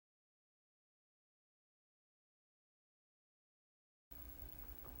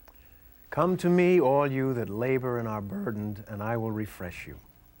Come to me, all you that labor and are burdened, and I will refresh you.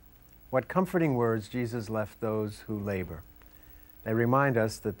 What comforting words Jesus left those who labor. They remind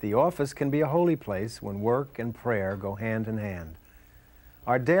us that the office can be a holy place when work and prayer go hand in hand.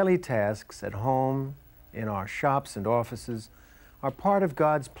 Our daily tasks at home, in our shops and offices, are part of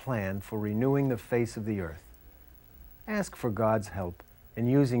God's plan for renewing the face of the earth. Ask for God's help in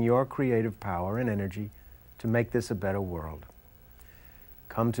using your creative power and energy to make this a better world.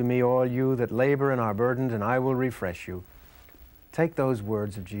 Come to me, all you that labor and are burdened, and I will refresh you. Take those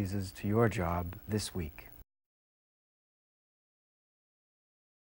words of Jesus to your job this week.